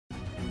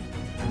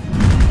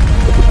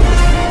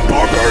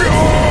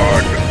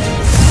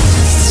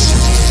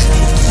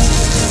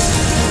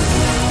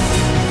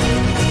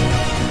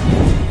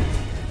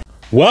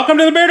Welcome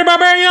to the Bearded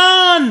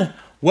Barbarian!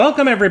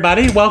 Welcome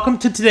everybody, welcome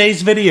to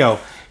today's video.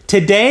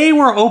 Today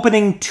we're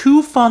opening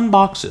two fun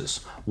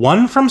boxes.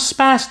 One from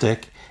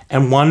Spastic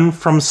and one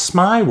from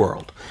Smeye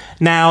World.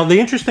 Now,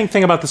 the interesting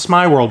thing about the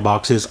Smeye World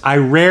box is I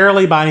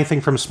rarely buy anything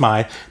from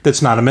Smeye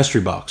that's not a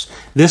mystery box.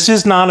 This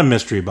is not a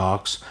mystery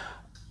box,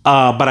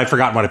 but I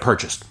forgot what I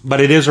purchased. But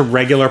it is a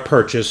regular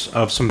purchase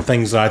of some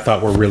things that I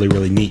thought were really,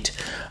 really neat.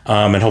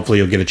 And hopefully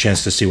you'll get a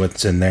chance to see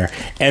what's in there.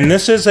 And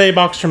this is a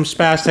box from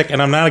Spastic,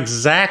 and I'm not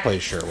exactly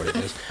sure what it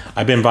is.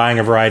 I've been buying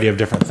a variety of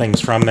different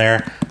things from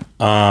there.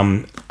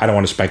 I don't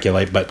want to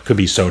speculate, but could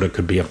be soda,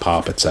 could be a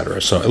pop,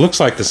 etc. So it looks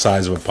like the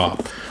size of a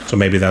pop. So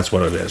maybe that's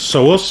what it is.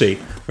 So we'll see.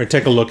 We're going to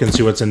take a look and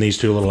see what's in these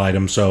two little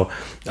items. So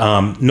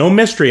no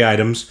mystery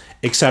items,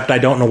 except I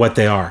don't know what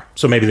they are.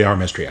 So maybe they are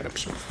mystery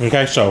items.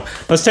 Okay, so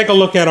let's take a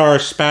look at our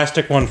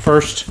Spastic one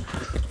first.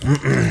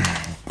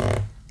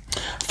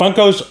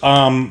 Funko's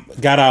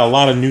got a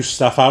lot of new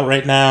stuff out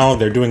right now.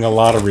 They're doing a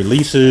lot of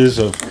releases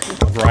of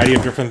a variety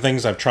of different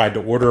things I've tried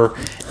to order.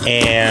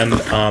 And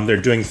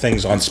they're doing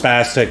things on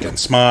Spastic and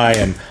Smeye,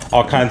 and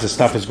all kinds of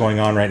stuff is going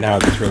on right now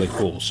that's really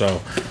cool.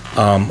 So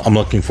I'm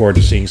looking forward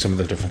to seeing some of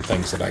the different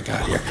things that I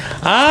got here.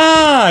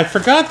 Ah, I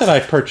forgot that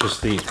I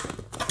purchased these.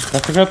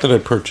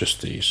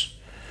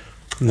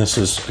 And this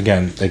is,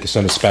 again, they can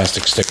send a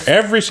Spastic sticker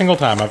every single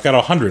time. I've got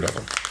 100 of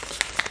them.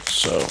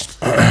 So...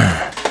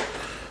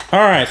 all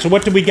right, so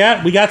what did we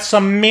get? We got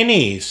some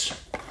minis.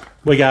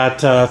 We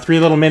got 3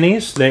 little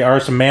minis. They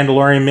are some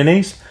Mandalorian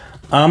minis.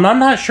 I'm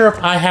not sure if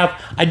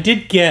I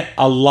did get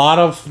a lot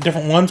of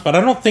different ones, but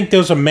I don't think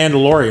those are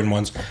Mandalorian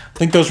ones. I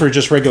think those were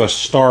just regular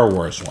Star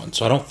Wars ones.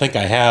 So I don't think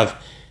I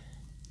have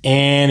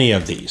any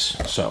of these.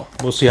 So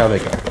we'll see how they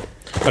go.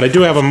 But I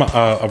do have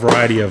a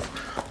variety of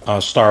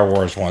Star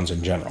Wars ones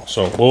in general.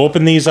 So we'll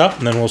open these up,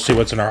 and then we'll see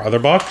what's in our other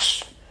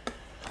box.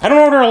 I don't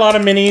order a lot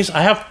of minis.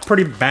 I have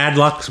pretty bad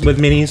luck with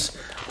minis.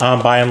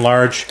 By and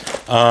large,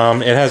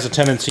 it has a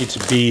tendency to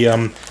be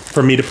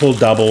for me to pull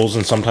doubles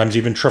and sometimes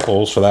even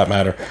triples for that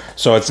matter.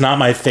 So it's not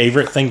my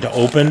favorite thing to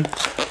open,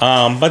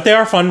 but they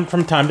are fun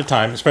from time to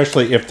time,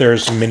 especially if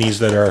there's some minis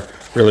that are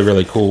really,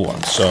 really cool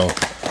ones. So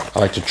I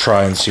like to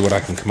try and see what I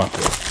can come up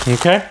with.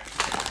 Okay,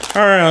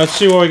 all right, let's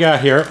see what we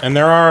got here. And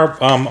there are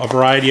a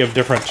variety of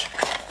different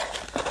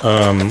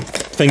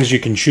things you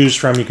can choose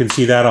from. You can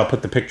see that. I'll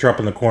put the picture up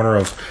in the corner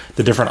of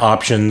the different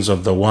options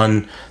of the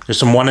one. There's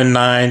some 1 in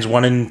 9s,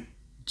 1 in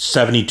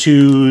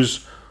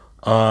 72s,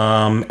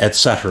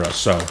 etc.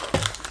 So I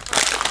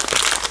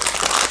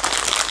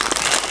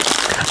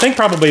think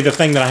probably the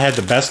thing that I had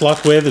the best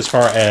luck with as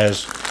far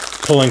as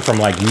pulling from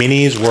like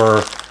minis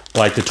were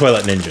like the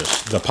Toilet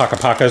Ninjas, the Paka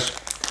Pakas.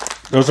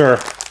 Those are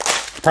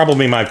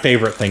probably my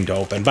favorite thing to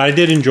open, but I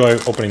did enjoy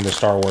opening the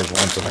Star Wars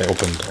ones that I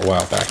opened a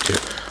while back too.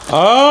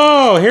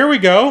 Oh, here we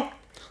go.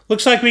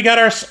 Looks like we got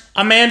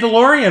a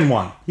Mandalorian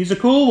one. He's a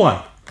cool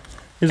one.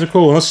 He's a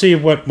cool one. Let's see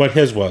what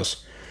his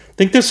was. I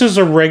think this is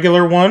a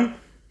regular one,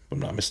 if I'm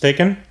not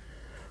mistaken.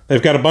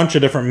 They've got a bunch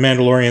of different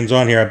Mandalorians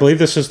on here. I believe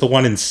this is the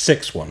 1 in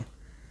 6 one.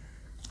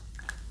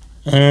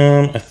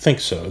 I think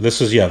so.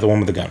 This is, yeah, the one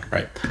with the gun,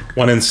 right.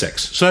 1 in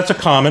 6. So that's a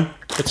common.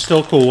 It's still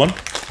a cool one.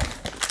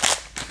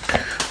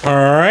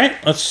 All right,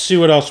 let's see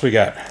what else we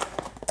got.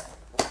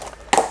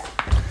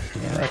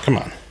 All right, come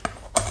on.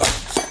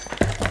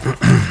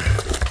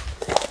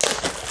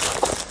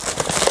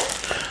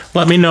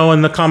 Let me know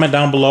in the comment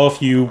down below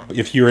if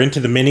you're into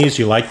the minis,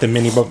 you like the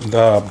mini, I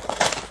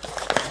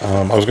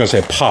was going to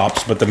say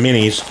pops, but the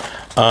minis.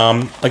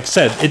 Like I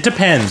said, it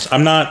depends.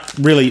 I'm not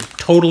really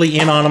totally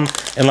in on them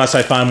unless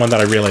I find one that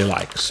I really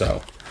like.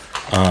 So,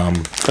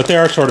 but they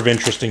are sort of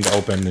interesting to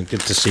open and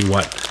get to see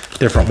what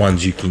different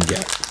ones you can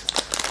get.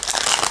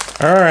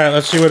 All right,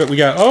 let's see what we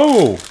got.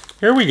 Oh,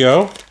 here we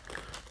go.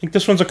 I think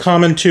this one's a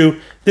common too.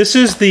 This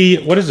is the,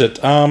 what is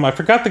it? I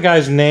forgot the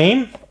guy's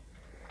name.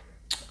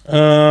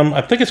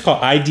 I think it's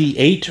called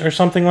ID-8 or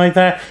something like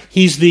that.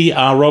 He's the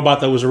robot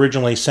that was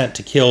originally sent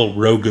to kill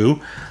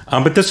Rogu.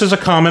 But this is a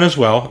common as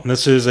well. And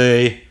this is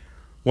a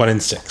 1 in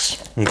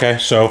 6. Okay,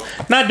 so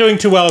not doing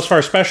too well as far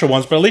as special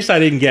ones, but at least I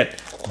didn't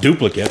get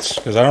duplicates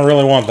because I don't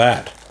really want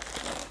that.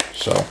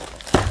 So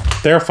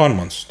they're fun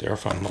ones. They're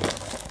fun little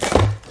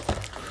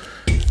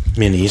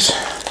minis.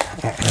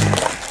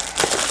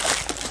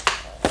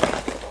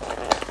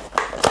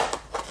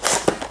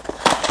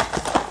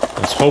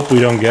 Let's hope we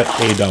don't get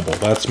a double.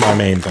 That's my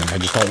main thing. I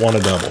just don't want a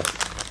double.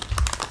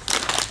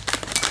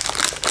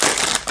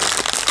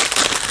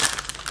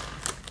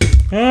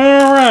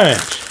 All right.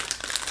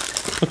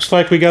 Looks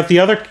like we got the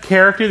other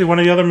character, one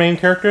of the other main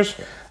characters.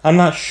 I'm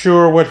not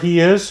sure what he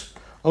is.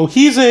 Oh,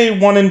 he's a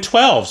 1 in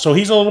 12, so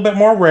he's a little bit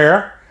more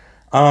rare.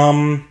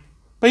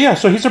 But yeah,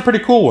 so he's a pretty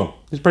cool one.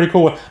 He's a pretty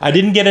cool one. I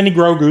didn't get any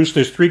Grogus.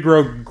 There's 3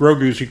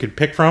 Grogus you could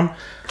pick from.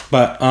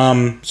 But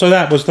so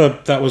that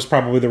was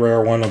probably the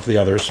rare one of the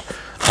others.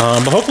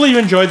 But hopefully you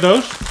enjoyed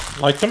those,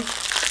 liked them.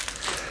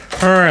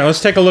 All right, let's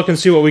take a look and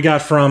see what we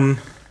got from,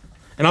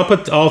 and I'll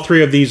put all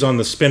 3 of these on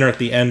the spinner at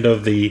the end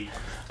of the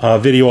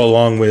video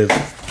along with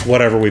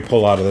whatever we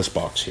pull out of this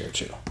box here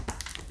too.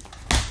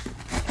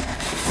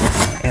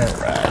 All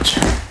right.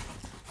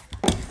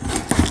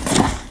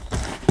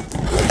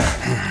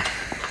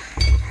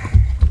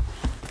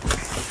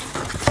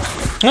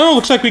 Oh,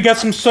 looks like we got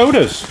some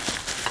sodas.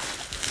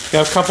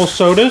 Got a couple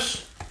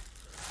sodas.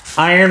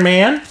 Iron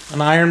Man,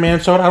 an Iron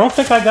Man soda. I don't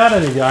think I got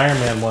any of the Iron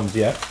Man ones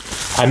yet.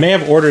 I may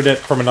have ordered it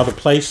from another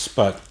place,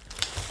 but...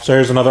 So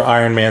here's another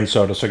Iron Man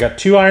soda. So I got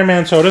 2 Iron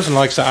Man sodas, and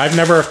like I said, I've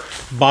never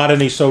bought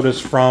any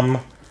sodas from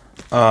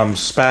from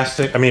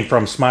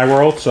Smeye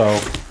World, so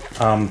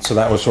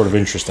that was sort of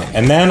interesting.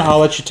 And then I'll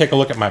let you take a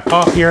look at my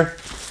pop here.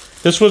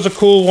 This was a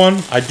cool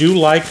one. I do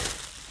like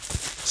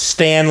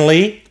Stan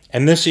Lee,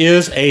 and this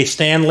is a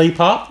Stan Lee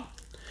pop,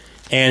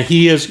 and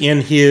he is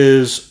in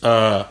his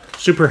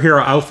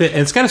superhero outfit,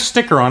 and it's got a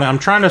sticker on it. I'm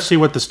trying to see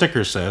what the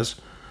sticker says.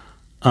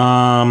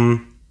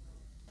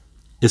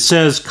 It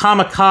says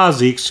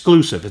Kamikaze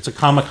exclusive. It's a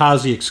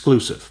Kamikaze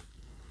exclusive.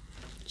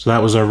 So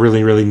that was a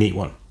really, really neat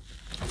one.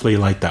 Hopefully you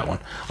like that one.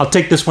 I'll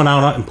take this one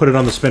out and put it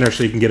on the spinner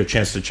so you can get a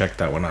chance to check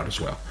that one out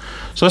as well.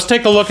 So let's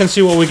take a look and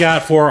see what we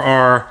got for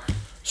our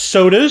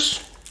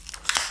sodas.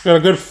 Got a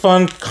good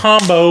fun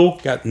combo.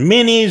 Got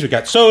minis, we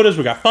got sodas,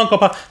 we got Funko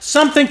Pop.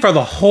 Something for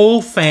the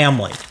whole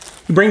family.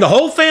 You bring the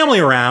whole family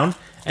around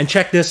and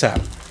check this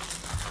out.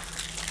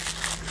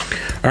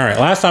 All right,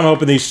 last time I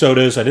opened these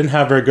sodas, I didn't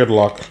have very good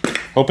luck.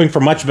 Hoping for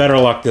much better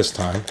luck this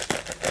time.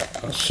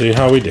 Let's see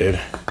how we did.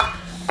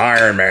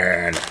 Iron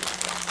Man.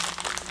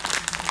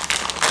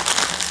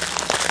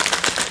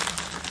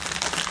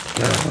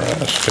 All right,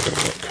 let's take a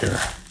look here.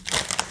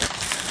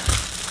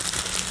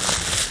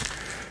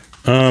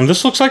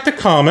 This looks like the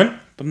common,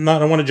 but I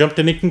don't want to jump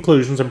to any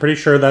conclusions. I'm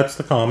pretty sure that's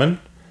the common.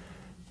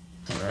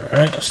 All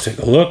right, let's take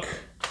a look.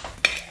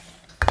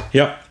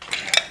 Yep,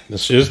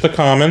 this is the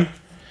common.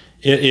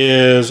 It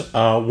is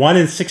 1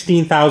 in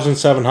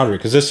 16,700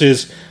 because this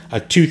is a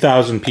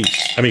 2,000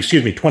 piece. I mean,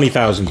 excuse me,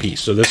 20,000 piece.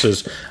 So this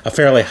is a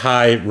fairly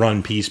high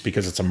run piece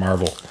because it's a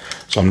Marvel.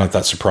 So I'm not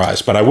that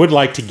surprised. But I would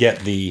like to get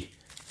the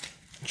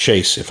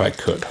chase if I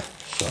could.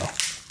 So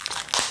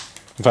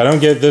if I don't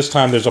get it this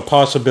time, there's a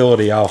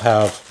possibility I'll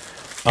have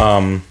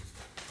I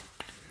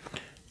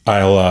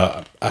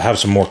have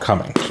some more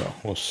coming. So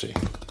we'll see.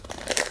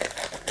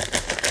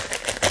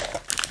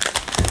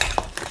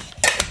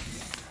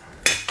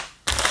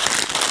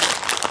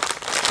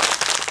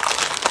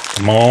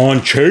 Come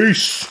on,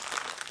 Chase.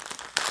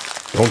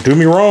 Don't do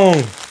me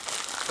wrong.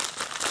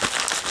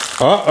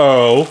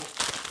 Uh-oh.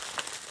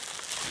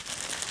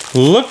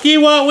 Looky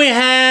what we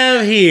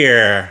have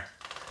here.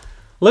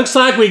 Looks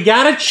like we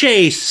got a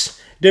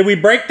Chase. Did we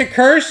break the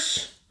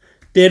curse?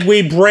 Did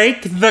we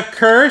break the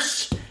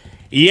curse?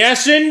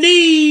 Yes,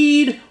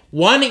 indeed.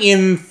 1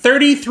 in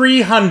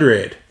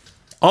 3,300.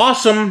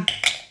 Awesome.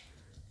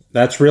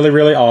 That's really,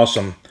 really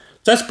awesome.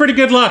 That's pretty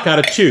good luck out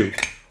of 2.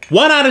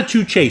 1 out of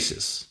 2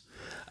 chases.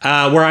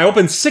 Where I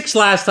opened 6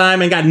 last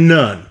time and got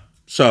none.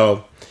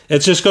 So it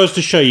just goes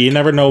to show you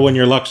never know when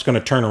your luck's going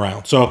to turn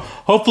around. So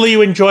hopefully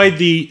you enjoyed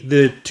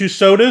the 2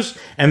 sodas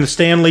and the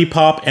Stan Lee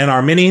pop and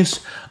our minis.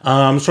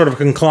 Sort of a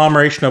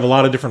conglomeration of a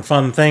lot of different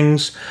fun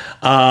things.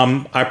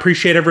 I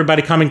appreciate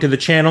everybody coming to the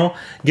channel.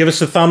 Give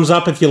us a thumbs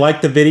up if you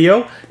liked the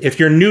video. If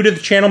you're new to the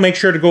channel, make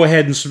sure to go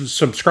ahead and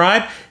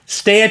subscribe.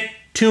 Stay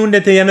tuned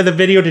at the end of the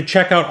video to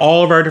check out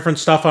all of our different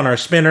stuff on our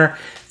spinner.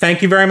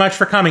 Thank you very much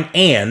for coming,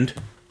 and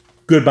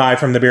goodbye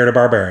from the Bearded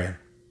Barbarian.